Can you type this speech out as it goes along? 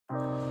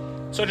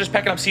So just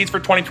packing up seeds for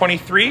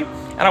 2023,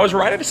 and I was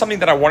right into something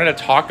that I wanted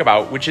to talk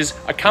about, which is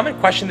a common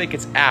question that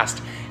gets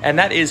asked, and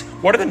that is,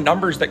 what are the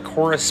numbers that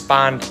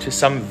correspond to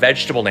some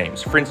vegetable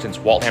names? For instance,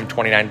 Waltham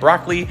 29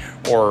 broccoli,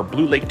 or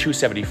Blue Lake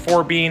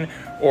 274 bean,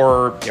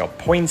 or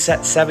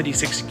Poinsett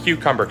 76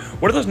 cucumber.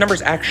 What do those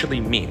numbers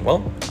actually mean?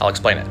 Well, I'll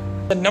explain it.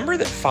 The number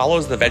that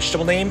follows the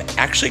vegetable name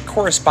actually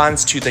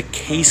corresponds to the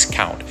case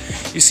count.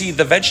 You see,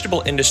 the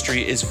vegetable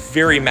industry is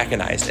very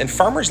mechanized, and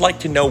farmers like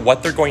to know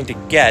what they're going to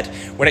get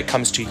when it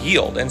comes to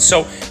yield. And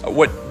so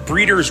what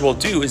breeders will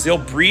do is they'll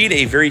breed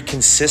a very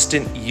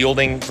consistent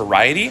yielding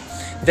variety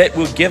that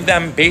will give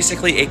them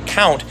basically a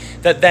count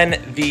that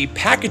then the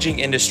packaging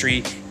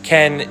industry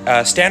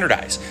can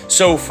standardize.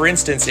 So for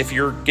instance, if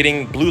you're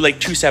getting Blue Lake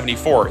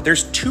 274,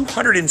 there's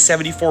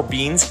 274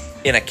 beans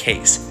in a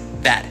case.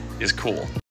 That is cool.